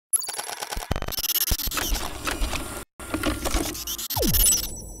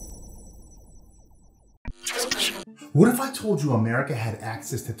What if I told you America had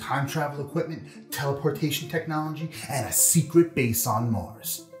access to time travel equipment, teleportation technology, and a secret base on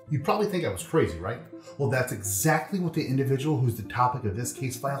Mars? You'd probably think I was crazy, right? Well, that's exactly what the individual who's the topic of this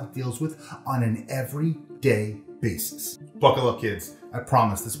case file deals with on an everyday basis. Buckle up, kids. I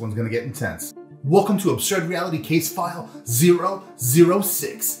promise this one's gonna get intense. Welcome to Absurd Reality Case File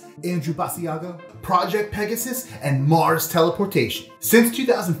 006. Andrew Basiago, Project Pegasus, and Mars Teleportation. Since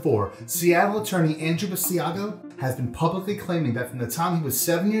 2004, Seattle attorney Andrew Basiago has been publicly claiming that from the time he was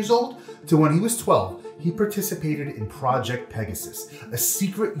 7 years old to when he was 12, he participated in Project Pegasus, a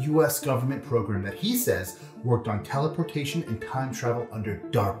secret US government program that he says worked on teleportation and time travel under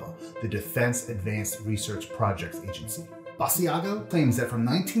DARPA, the Defense Advanced Research Projects Agency. Basiago claims that from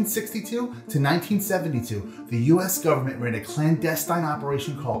 1962 to 1972, the US government ran a clandestine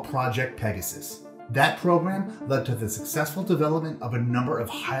operation called Project Pegasus. That program led to the successful development of a number of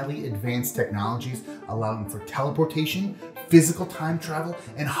highly advanced technologies allowing for teleportation, physical time travel,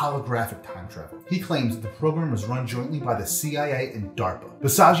 and holographic time travel. He claims that the program was run jointly by the CIA and DARPA.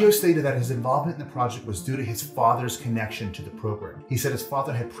 Basiago stated that his involvement in the project was due to his father's connection to the program. He said his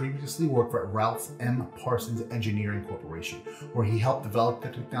father had previously worked for Ralph M. Parsons Engineering Corporation, where he helped develop the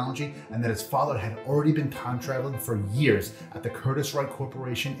technology, and that his father had already been time traveling for years at the Curtiss-Wright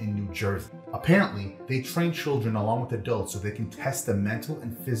Corporation in New Jersey. Apparently, they train children along with adults so they can test the mental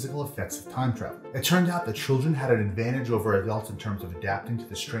and physical effects of time travel. It turned out that children had an advantage over adults in terms of adapting to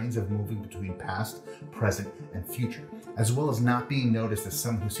the strains of moving between past, present, and future, as well as not being noticed as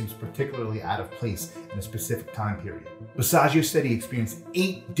someone who seems particularly out of place in a specific time period. Basiago said he experienced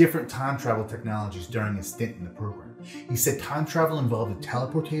 8 different time travel technologies during his stint in the program. He said time travel involved a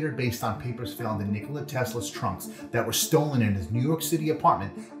teleportator based on papers found in Nikola Tesla's trunks that were stolen in his New York City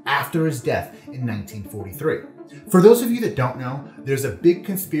apartment after his death in 1943. For those of you that don't know, there's a big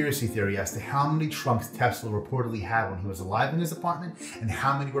conspiracy theory as to how many trunks Tesla reportedly had when he was alive in his apartment and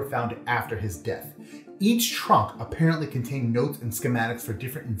how many were found after his death. Each trunk apparently contained notes and schematics for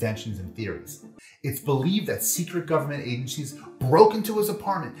different inventions and theories. It's believed that secret government agencies broke into his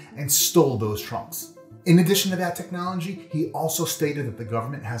apartment and stole those trunks. In addition to that technology, he also stated that the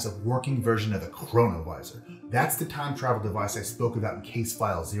government has a working version of the chronovisor. That's the time travel device I spoke about in case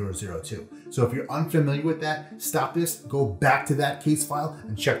file 002. So if you're unfamiliar with that, stop this, go back to that case file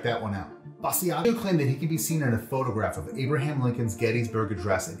and check that one out. Basiago claimed that he can be seen in a photograph of Abraham Lincoln's Gettysburg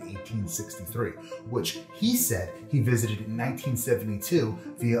Address in 1863, which he said he visited in 1972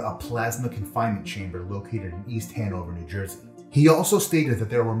 via a plasma confinement chamber located in East Hanover, New Jersey. He also stated that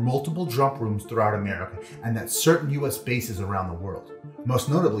there were multiple jump rooms throughout America and that certain US bases around the world. Most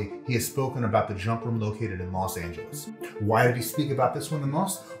notably, he has spoken about the jump room located in Los Angeles. Why did he speak about this one the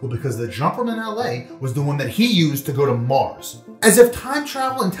most? Well, because the jump room in LA was the one that he used to go to Mars. As if time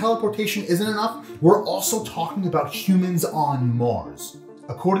travel and teleportation isn't enough, we're also talking about humans on Mars.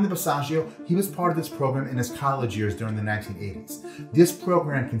 According to Basiago, he was part of this program in his college years during the 1980s. This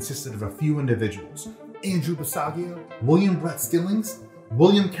program consisted of a few individuals: Andrew Basiago, William Brett Stillings,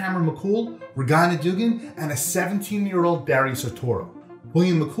 William Cameron McCool, Regina Dugan, and a 17-year-old Barry Soetoro.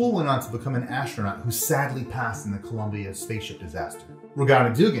 William McCool went on to become an astronaut who sadly passed in the Columbia spaceship disaster.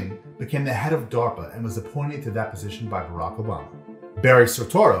 Regina Dugan became the head of DARPA and was appointed to that position by Barack Obama. Barry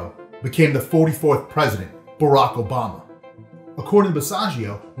Soetoro became the 44th president, Barack Obama. According to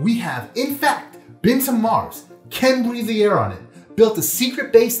Basiago, we have, in fact, been to Mars, can breathe the air on it, built a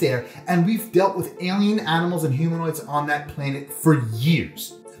secret base there, and we've dealt with alien animals and humanoids on that planet for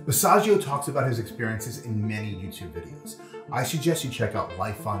years. Basiago talks about his experiences in many YouTube videos. I suggest you check out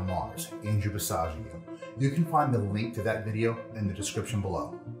Life on Mars, Andrew Basiago. You can find the link to that video in the description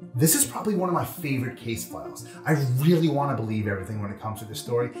below. This is probably one of my favorite case files. I really want to believe everything when it comes to this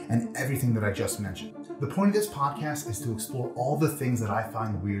story and everything that I just mentioned. The point of this podcast is to explore all the things that I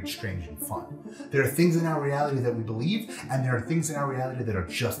find weird, strange, and fun. There are things in our reality that we believe, and there are things in our reality that are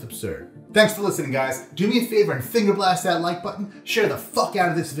just absurd. Thanks for listening, guys. Do me a favor and finger blast that like button, share the fuck out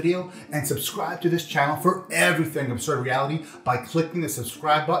of this video, and subscribe to this channel for everything Absurd Reality by clicking the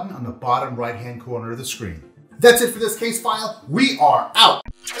subscribe button on the bottom right-hand corner of the screen. That's it for this case file. We are out.